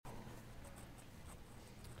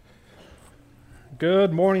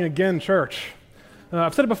Good morning again, church.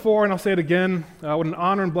 I've said it before and I'll say it again. What an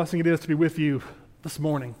honor and blessing it is to be with you this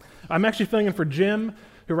morning. I'm actually filling in for Jim,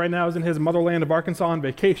 who right now is in his motherland of Arkansas on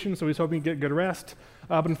vacation, so he's hoping to get good rest.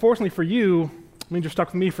 But unfortunately for you, it means you're stuck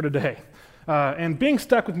with me for today. And being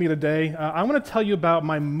stuck with me today, I want to tell you about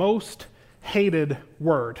my most hated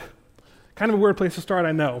word. Kind of a weird place to start,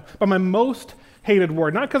 I know. But my most hated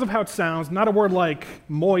word, not because of how it sounds, not a word like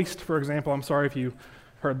moist, for example. I'm sorry if you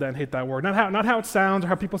heard that and hate that word. Not how it sounds or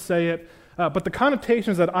how people say it, but the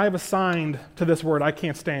connotations that I've assigned to this word, I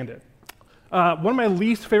can't stand it. One of my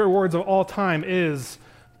least favorite words of all time is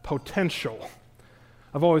potential.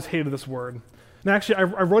 I've always hated this word. And actually, I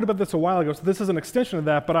wrote about this a while ago, so this is an extension of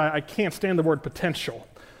that, but I can't stand the word potential.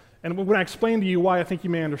 And when I explain to you why, I think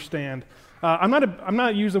you may understand. I'm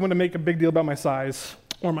not usually one to make a big deal about my size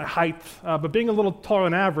or my height, but being a little taller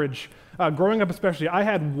than average, growing up especially, I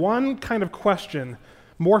had one kind of question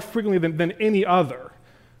more frequently than any other.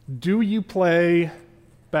 Do you play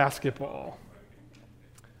basketball?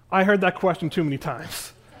 I heard that question too many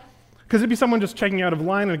times. Because it'd be someone just checking out of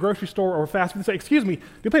line in a grocery store or fast food and say, "Excuse me, do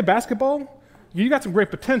you play basketball? You got some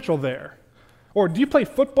great potential there." Or, "Do you play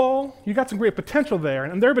football? You got some great potential there."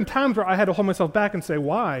 And there have been times where I had to hold myself back and say,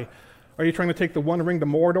 "Why? Are you trying to take the One Ring to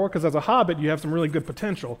Mordor? Because as a hobbit, you have some really good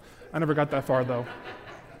potential." I never got that far, though.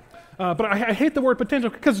 But I hate the word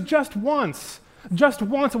potential because just once, it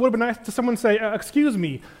would have been nice to someone say, "Excuse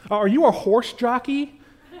me, are you a horse jockey?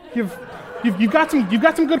 You've got some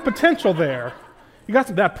good potential there. You got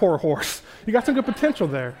that poor horse. You got some good potential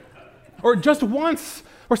there." Or just once,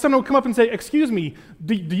 or someone would come up and say, "Excuse me,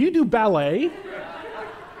 do you do ballet?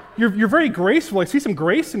 You're very graceful. I see some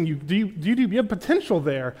grace in you. You have potential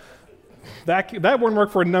there." That wouldn't work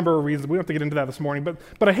for a number of reasons. We don't have to get into that this morning.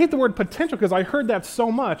 But I hate the word potential because I heard that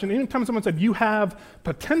so much. And anytime someone said, "You have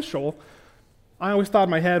potential," I always thought in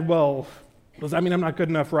my head, well, does that mean I'm not good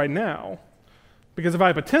enough right now? Because if I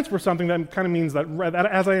have potential for something, that kind of means that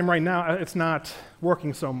as I am right now, it's not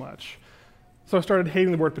working so much. So I started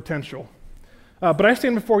hating the word potential. But I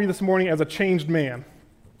stand before you this morning as a changed man.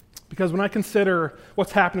 Because when I consider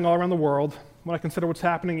what's happening all around the world, when I consider what's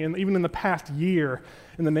happening even in the past year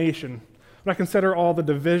in the nation, when I consider all the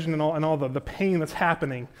division and all the pain that's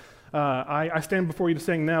happening, I stand before you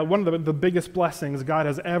saying now, one of the biggest blessings God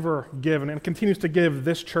has ever given and continues to give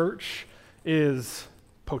this church is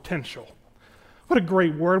potential. What a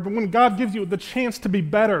great word, but when God gives you the chance to be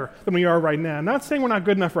better than we are right now, I'm not saying we're not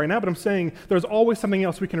good enough right now, but I'm saying there's always something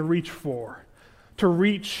else we can reach for, to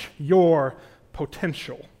reach your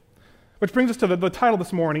potential. Which brings us to the title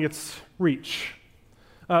this morning, it's Reach.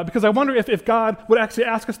 Because I wonder if God would actually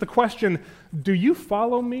ask us the question, do you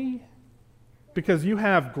follow me? Because you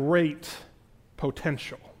have great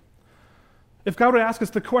potential. If God would ask us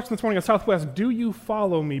the question this morning at Southwest, do you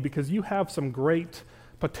follow me? Because you have some great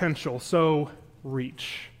potential, so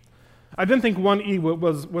reach. I didn't think one E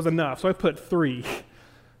was enough, so I put 3.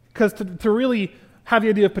 Because to really have the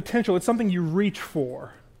idea of potential, it's something you reach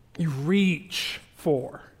for. You reach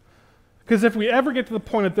for. Because if we ever get to the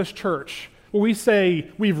point at this church where we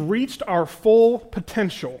say we've reached our full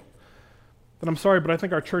potential, then I'm sorry, but I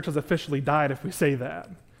think our church has officially died if we say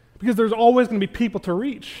that. Because there's always going to be people to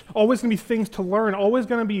reach, always going to be things to learn, always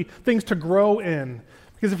going to be things to grow in.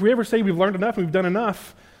 Because if we ever say we've learned enough and we've done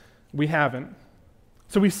enough, we haven't.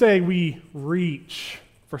 So we say we reach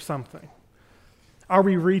for something. Are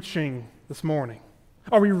we reaching this morning?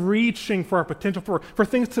 Are we reaching for our potential, for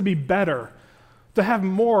things to be better, to have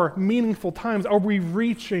more meaningful times? Are we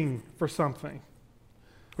reaching for something?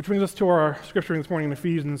 Which brings us to our scripture this morning in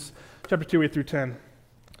Ephesians chapter 2, 8 through 10.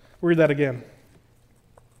 We'll read that again.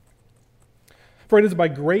 "For it is by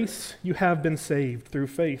grace you have been saved through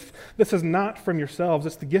faith. This is not from yourselves,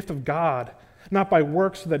 it's the gift of God, not by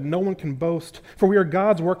works so that no one can boast. For we are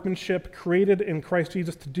God's workmanship, created in Christ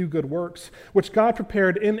Jesus to do good works, which God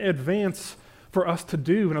prepared in advance for us to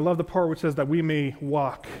do." And I love the part which says that we may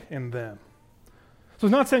walk in them. So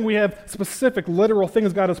it's not saying we have specific literal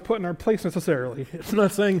things God has put in our place necessarily. It's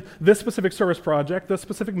not saying this specific service project, this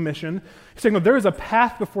specific mission. It's saying that there is a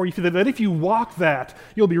path before you that if you walk that,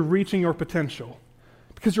 you'll be reaching your potential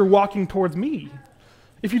because you're walking towards me.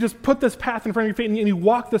 If you just put this path in front of your feet and you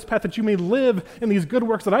walk this path that you may live in these good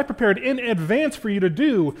works that I prepared in advance for you to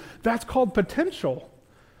do, that's called potential.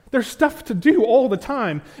 There's stuff to do all the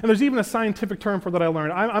time. And there's even a scientific term for that I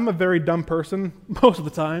learned. I'm a very dumb person most of the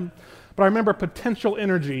time. But I remember potential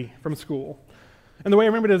energy from school. And the way I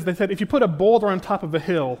remember it is they said if you put a boulder on top of a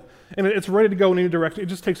hill and it's ready to go in any direction, it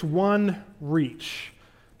just takes one reach.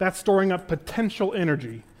 That's storing up potential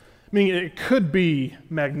energy. Meaning it could be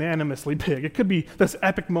magnanimously big. It could be this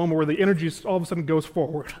epic moment where the energy all of a sudden goes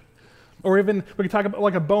forward. Or even, we can talk about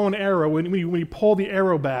like a bow and arrow. When you pull the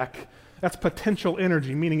arrow back, that's potential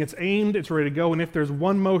energy, meaning it's aimed, it's ready to go, and if there's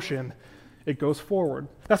one motion, it goes forward.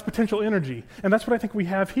 That's potential energy. And that's what I think we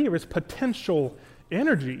have here is potential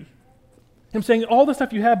energy. I'm saying all the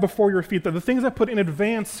stuff you have before your feet, the things I put in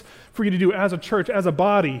advance for you to do as a church, as a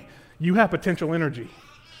body, you have potential energy.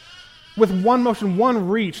 With one motion, one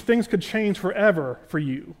reach, things could change forever for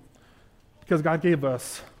you because God gave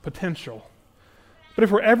us potential. But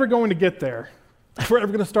if we're ever going to get there, if we're ever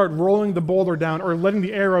going to start rolling the boulder down or letting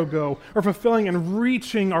the arrow go or fulfilling and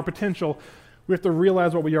reaching our potential, we have to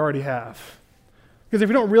realize what we already have. Because if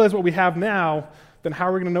we don't realize what we have now, then how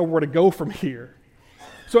are we going to know where to go from here?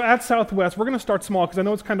 So at Southwest, we're going to start small because I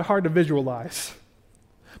know it's kind of hard to visualize.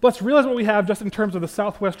 But let's realize what we have just in terms of the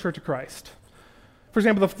Southwest Church of Christ. For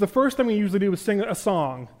example, the first thing we usually do is sing a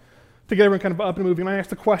song to get everyone kind of up and moving. And I ask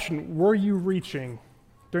the question, were you reaching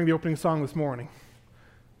during the opening song this morning?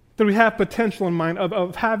 Did we have potential in mind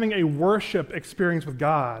of having a worship experience with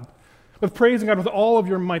God, with praising God with all of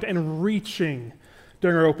your might and reaching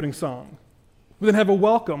during our opening song? We then have a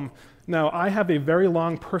welcome. Now, I have a very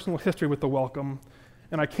long personal history with the welcome,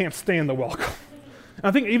 and I can't stand the welcome. And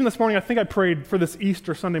I think even this morning, I prayed for this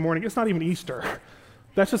Easter Sunday morning. It's not even Easter.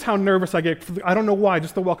 That's just how nervous I get. I don't know why,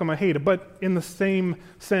 just the welcome I hate it. But in the same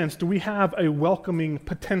sense, do we have a welcoming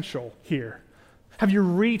potential here? Have you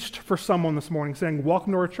reached for someone this morning saying,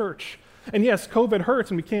 welcome to our church? And yes, COVID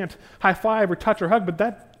hurts and we can't high five or touch or hug, but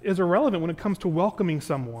that is irrelevant when it comes to welcoming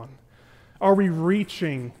someone. Are we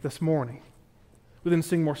reaching this morning? We then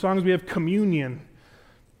sing more songs. We have communion.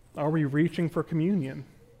 Are we reaching for communion?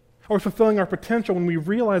 Are we fulfilling our potential when we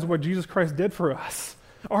realize what Jesus Christ did for us?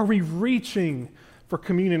 Are we reaching for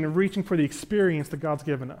communion and reaching for the experience that God's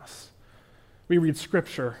given us? We read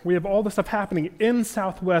Scripture. We have all this stuff happening in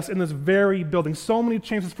Southwest, in this very building. So many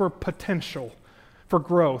chances for potential, for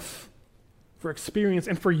growth, for experience,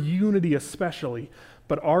 and for unity especially.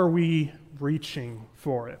 But are we reaching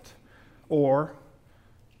for it? Or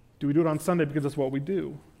do we do it on Sunday because it's what we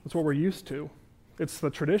do? It's what we're used to. It's the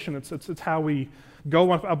tradition. It's how we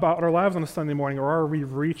go about our lives on a Sunday morning. Or are we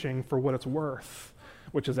reaching for what it's worth,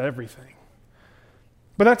 which is everything?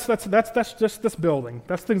 But that's just this building.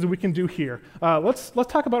 That's things that we can do here. Let's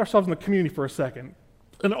talk about ourselves in the community for a second.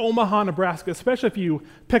 In Omaha, Nebraska, especially if you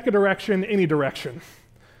pick a direction, any direction,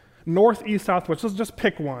 north, east, southwest, let's just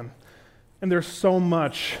pick one. And there's so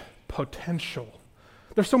much potential.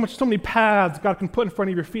 There's so many paths God can put in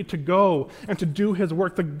front of your feet to go and to do His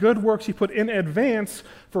work, the good works He put in advance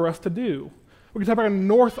for us to do. We can talk about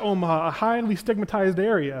North Omaha, a highly stigmatized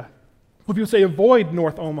area. Well, people say avoid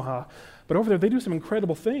North Omaha. But over there, they do some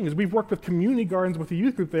incredible things. We've worked with community gardens with the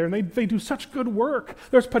youth group there, and they do such good work.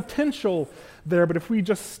 There's potential there, but if we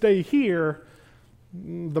just stay here,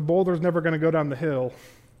 the boulder's never going to go down the hill.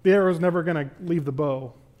 The arrow's never going to leave the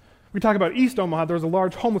bow. We talk about East Omaha, there's a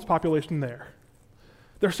large homeless population there.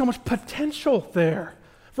 There's so much potential there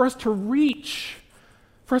for us to reach,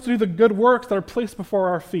 for us to do the good works that are placed before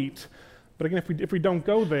our feet. But again, if we don't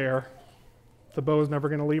go there, the bow is never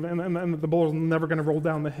going to leave, and the boulder's never going to roll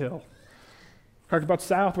down the hill. Talked about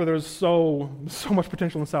South, where there's so much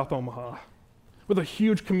potential in South Omaha, with a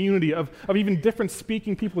huge community of even different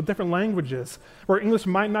speaking people with different languages, where English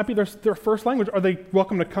might not be their first language. Are they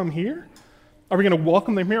welcome to come here? Are we going to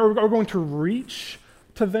welcome them here? Are we going to reach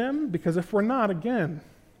to them? Because if we're not, again,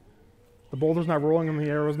 the boulder's not rolling and the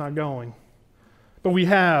arrow's not going. But we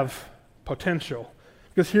have potential,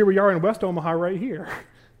 because here we are in West Omaha right here.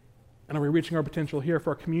 And are we reaching our potential here for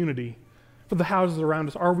our community, for the houses around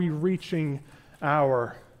us? Are we reaching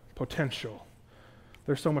our potential?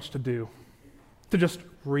 There's so much to do, to just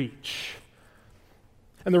reach.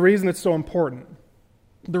 And the reason it's so important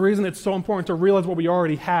to realize what we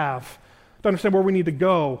already have, to understand where we need to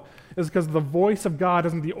go, is because the voice of God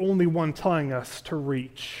isn't the only one telling us to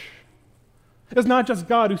reach. It's not just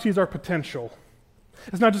God who sees our potential.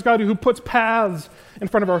 It's not just God who puts paths in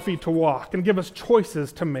front of our feet to walk and give us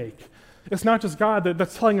choices to make. It's not just God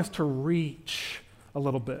that's telling us to reach a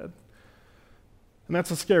little bit. And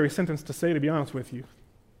that's a scary sentence to say, to be honest with you.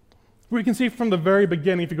 We can see from the very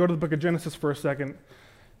beginning, if you go to the book of Genesis for a second,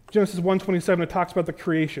 Genesis 1:27, it talks about the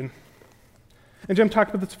creation. And Jim talked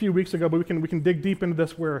about this a few weeks ago, but we can dig deep into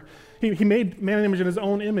this, where he made man and image in His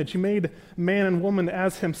own image. He made man and woman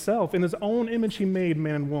as Himself. In His own image, He made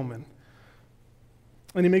man and woman.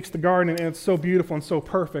 And He makes the garden, and it's so beautiful and so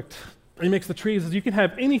perfect. And He makes the trees. You can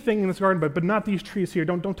have anything in this garden, but not these trees here.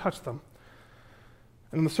 Don't touch them.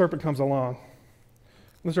 And then the serpent comes along.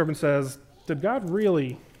 And the serpent says, did God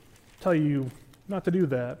really tell you not to do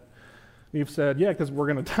that? And Eve said, yeah, because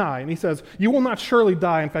we're going to die. And He says, you will not surely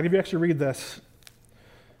die. In fact, if you actually read this,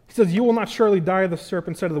 He says, you will not surely die, the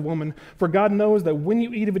serpent said to the woman, for God knows that when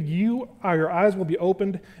you eat of it, your eyes will be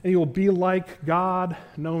opened, and you will be like God,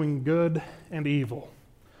 knowing good and evil.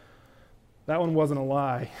 That one wasn't a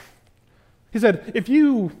lie. He said, if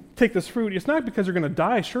you take this fruit, it's not because you're going to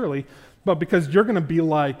die, surely, but because you're going to be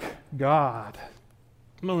like God,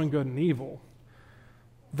 knowing good and evil.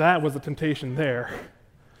 That was the temptation there.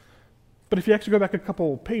 But if you actually go back a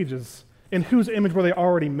couple pages, in whose image were they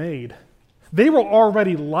already made? They were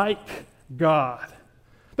already like God.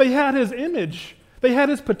 They had his image. They had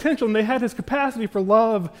his potential, and they had his capacity for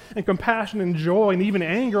love and compassion and joy and even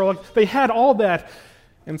anger. Like, they had all that.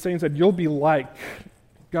 And Satan said, you'll be like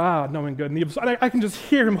God, knowing good and evil. So I can just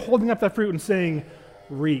hear him holding up that fruit and saying,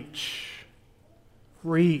 reach.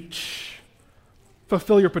 Reach.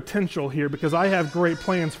 Fulfill your potential here, because I have great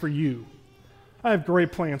plans for you. I have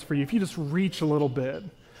great plans for you. If you just reach a little bit.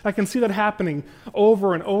 I can see that happening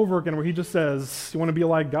over and over again, where he just says, you want to be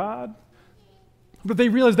like God? But they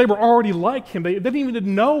realized they were already like him. They didn't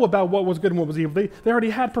even know about what was good and what was evil. They already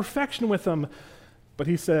had perfection with him. But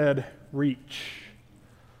he said, reach.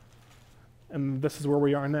 And this is where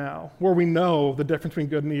we are now, where we know the difference between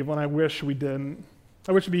good and evil, and I wish we didn't.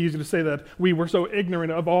 I wish it'd be easy to say that we were so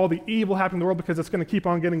ignorant of all the evil happening in the world, because it's going to keep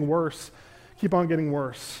on getting worse, keep on getting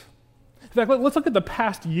worse. In fact, let's look at the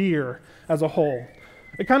past year as a whole.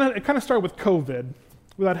 It kind of started with COVID,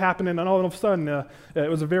 with that happening, and all of a sudden it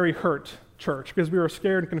was a very hurt church, because we were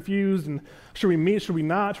scared and confused, and should we meet, should we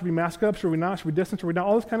not, should we mask up, should we not, should we distance, should we not,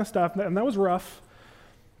 all this kind of stuff, and that was rough.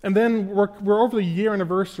 And then we're over the year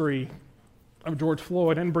anniversary of George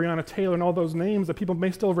Floyd and Breonna Taylor and all those names that people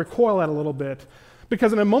may still recoil at a little bit,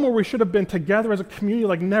 because in a moment where we should have been together as a community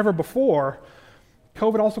like never before,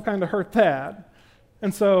 COVID also kind of hurt that.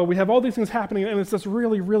 And so we have all these things happening, and it's this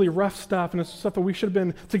really, really rough stuff, and it's stuff that we should have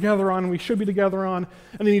been together on, and we should be together on.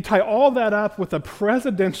 And then you tie all that up with a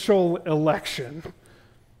presidential election.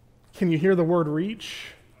 Can you hear the word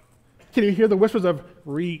reach? Can you hear the whispers of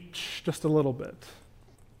reach just a little bit?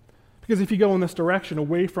 Because if you go in this direction,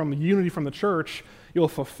 away from unity from the church, you'll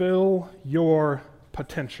fulfill your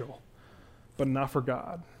potential, but not for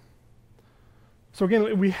God. So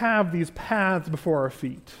again, we have these paths before our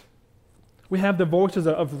feet. We have the voices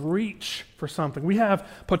of reach for something. We have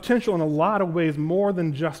potential in a lot of ways more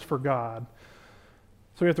than just for God.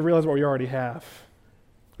 So we have to realize what we already have.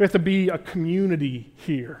 We have to be a community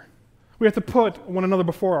here. We have to put one another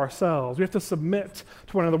before ourselves. We have to submit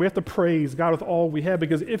to one another. We have to praise God with all we have,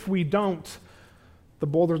 because if we don't, the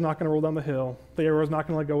boulder's not going to roll down the hill. The arrow's not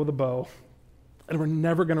going to let go of the bow. And we're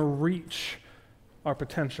never going to reach our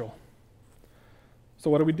potential. So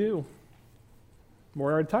what do? We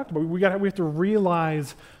already talked about. We have to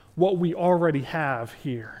realize what we already have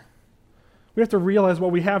here. We have to realize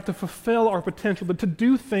what we have to fulfill our potential, to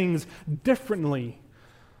do things differently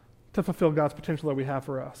to fulfill God's potential that we have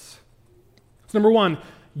for us. So number one,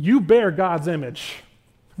 you bear God's image.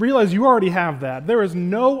 Realize you already have that. There is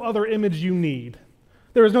no other image you need.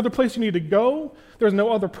 There is no other place you need to go. There is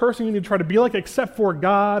no other person you need to try to be like except for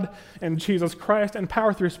God and Jesus Christ and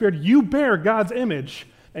power through His Spirit. You bear God's image.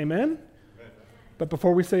 Amen? But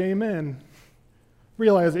before we say amen,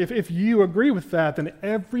 realize if you agree with that, then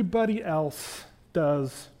everybody else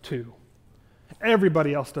does too.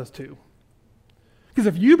 Everybody else does too. Because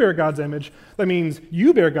if you bear God's image, that means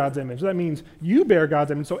you bear God's image. That means you bear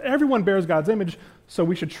God's image. So everyone bears God's image, so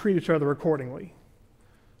we should treat each other accordingly.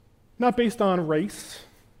 Not based on race,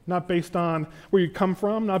 not based on where you come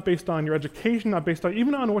from, not based on your education, not based on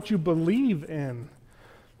even on what you believe in.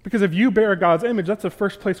 Because if you bear God's image, that's the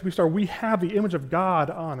first place we start. We have the image of God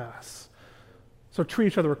on us. So treat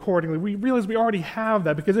each other accordingly. We realize we already have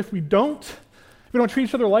that, because if we don't treat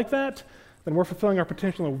each other like that, then we're fulfilling our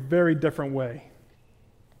potential in a very different way.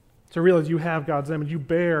 So realize you have God's image. You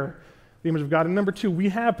bear the image of God. And number two, we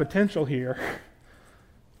have potential here.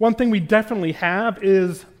 One thing we definitely have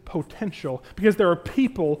is potential, because there are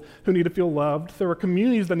people who need to feel loved. There are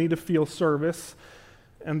communities that need to feel service.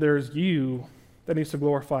 And there's you that needs to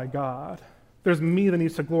glorify God. There's me that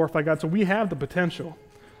needs to glorify God. So we have the potential.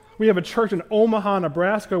 We have a church in Omaha,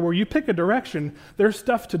 Nebraska, where you pick a direction, there's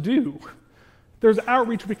stuff to do. There's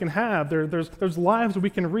outreach we can have. There's lives we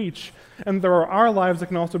can reach. And there are our lives that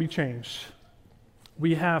can also be changed.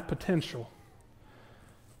 We have potential.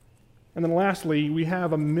 And then lastly, we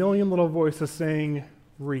have a million little voices saying,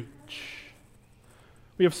 reach.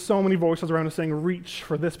 We have so many voices around us saying, reach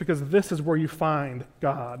for this, because this is where you find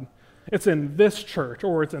God. It's in this church,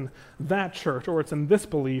 or it's in that church, or it's in this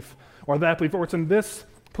belief, or that belief, or it's in this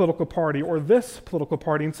political party, or this political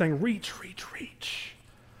party, and saying, reach, reach, reach.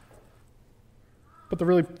 But the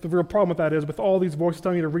real problem with that is, with all these voices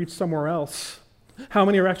telling you to reach somewhere else, How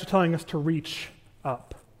many are actually telling us to reach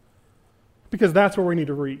up? Because that's where we need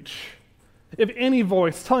to reach. If any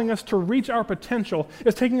voice telling us to reach our potential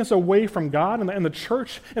is taking us away from God and the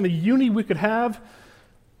church and the unity we could have,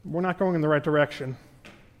 we're not going in the right direction.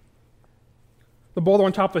 The boulder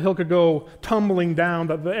on top of the hill could go tumbling down,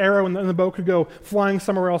 the arrow in the bow could go flying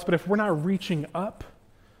somewhere else, but if we're not reaching up,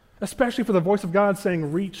 especially for the voice of God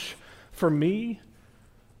saying, reach for me,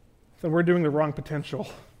 then we're doing the wrong potential.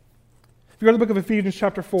 If you go to the book of Ephesians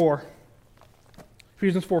chapter 4,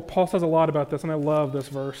 Ephesians 4, Paul says a lot about this, and I love this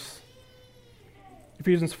verse.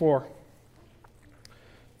 Ephesians 4.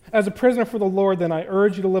 As a prisoner for the Lord, then, I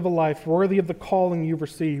urge you to live a life worthy of the calling you've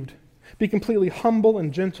received. Be completely humble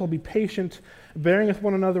and gentle. Be patient, bearing with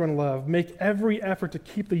one another in love. Make every effort to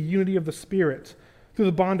keep the unity of the Spirit through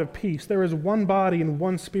the bond of peace. There is one body and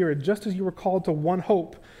one Spirit, just as you were called to one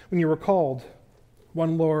hope when you were called.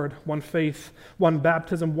 One Lord, one faith, one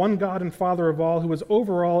baptism, one God and Father of all, who is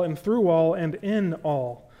over all and through all and in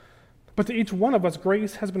all. But to each one of us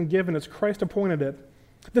grace has been given as Christ appointed it.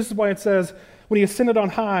 This is why it says, when he ascended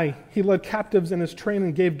on high, he led captives in his train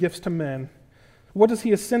and gave gifts to men. What does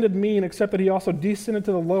he ascended mean except that he also descended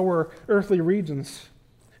to the lower earthly regions?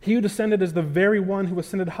 He who descended is the very one who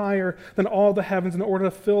ascended higher than all the heavens in order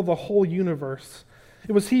to fill the whole universe.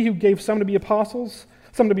 It was he who gave some to be apostles,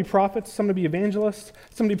 some to be prophets, some to be evangelists,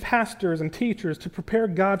 some to be pastors and teachers, to prepare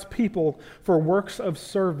God's people for works of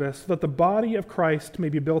service, so that the body of Christ may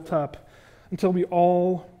be built up until we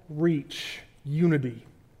all reach unity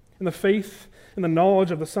in the faith and the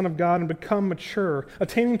knowledge of the Son of God and become mature,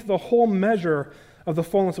 attaining to the whole measure of the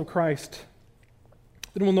fullness of Christ.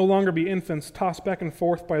 Then we'll no longer be infants, tossed back and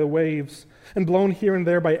forth by the waves and blown here and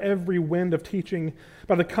there by every wind of teaching,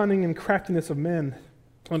 by the cunning and craftiness of men,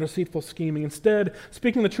 on deceitful scheming. Instead,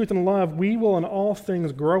 speaking the truth in love, we will in all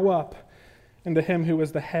things grow up into him who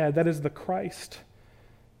is the head, that is the Christ.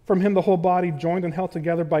 From him the whole body, joined and held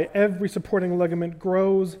together by every supporting ligament,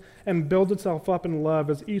 grows and builds itself up in love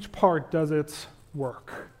as each part does its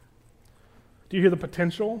work. Do you hear the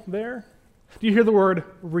potential there? Do you hear the word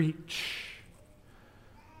reach?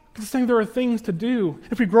 Because it's saying there are things to do.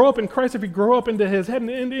 If we grow up in Christ, if we grow up into his head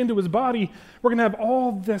and into his body, we're going to have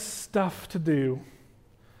all this stuff to do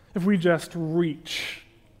if we just reach,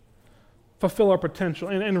 fulfill our potential,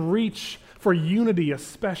 and reach for unity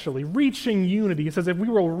especially. Reaching unity. It says if we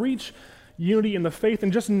will reach unity in the faith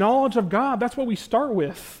and just knowledge of God, that's what we start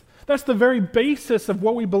with. That's the very basis of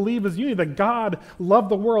what we believe is unity, that God loved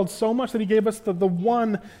the world so much that he gave us the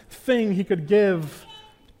one thing he could give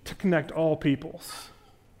to connect all peoples.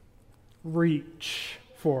 Reach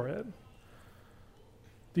for it.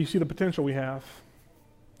 Do you see the potential we have?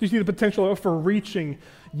 Do you see the potential for reaching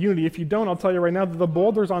unity? If you don't, I'll tell you right now that the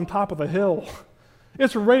boulder's on top of the hill.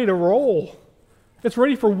 It's ready to roll. It's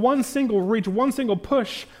ready for one single reach, one single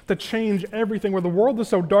push to change everything. Where the world is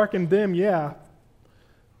so dark and dim, yeah,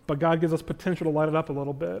 but God gives us potential to light it up a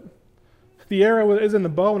little bit. The arrow is in the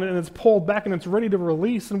bow and it's pulled back and it's ready to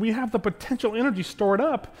release, and we have the potential energy stored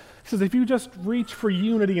up. He says if you just reach for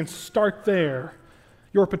unity and start there,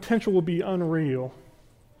 your potential will be unreal.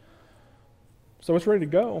 So it's ready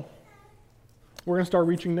to go. We're going to start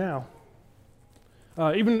reaching now.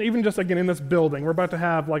 Even just again in this building, we're about to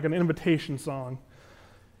have like an invitation song.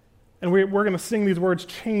 And we're going to sing these words,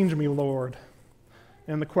 "Change me, Lord."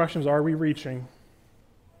 And the question is, are we reaching?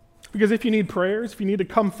 Because if you need prayers, if you need to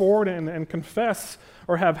come forward and confess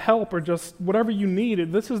or have help or just whatever you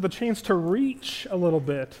need, this is the chance to reach a little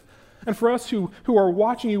bit. And for us who are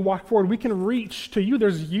watching you walk forward, we can reach to you.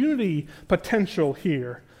 There's unity potential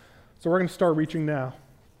here. So we're going to start reaching now.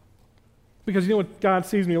 Because you know what God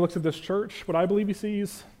sees when he looks at this church? What I believe he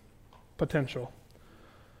sees? Potential.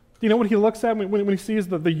 Do you know what he looks at when he sees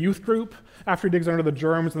the youth group after he digs under the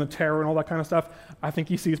germs and the terror and all that kind of stuff? I think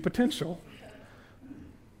he sees potential.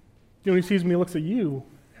 You know what he sees when he looks at you?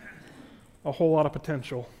 A whole lot of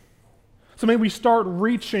potential. So maybe we start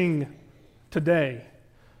reaching today.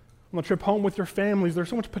 On the trip home with your families, there's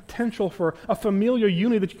so much potential for a familial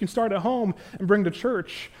unity that you can start at home and bring to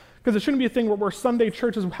church. Because it shouldn't be a thing where Sunday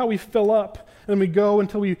church is how we fill up, and then we go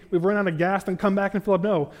until we've run out of gas and come back and fill up.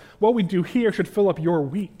 No, what we do here should fill up your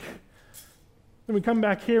week. Then we come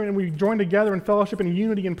back here and we join together in fellowship and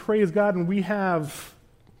unity and praise God, and we have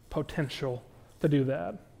potential to do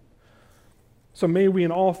that. So may we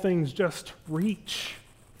in all things just reach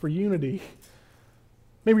for unity.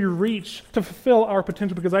 May we reach to fulfill our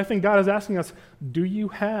potential, because I think God is asking us, do you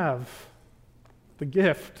have the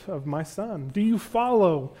gift of my son? Do you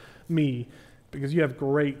follow me? Because you have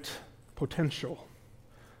great potential.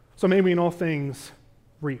 So may we in all things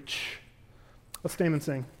reach. Let's stand and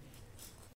sing.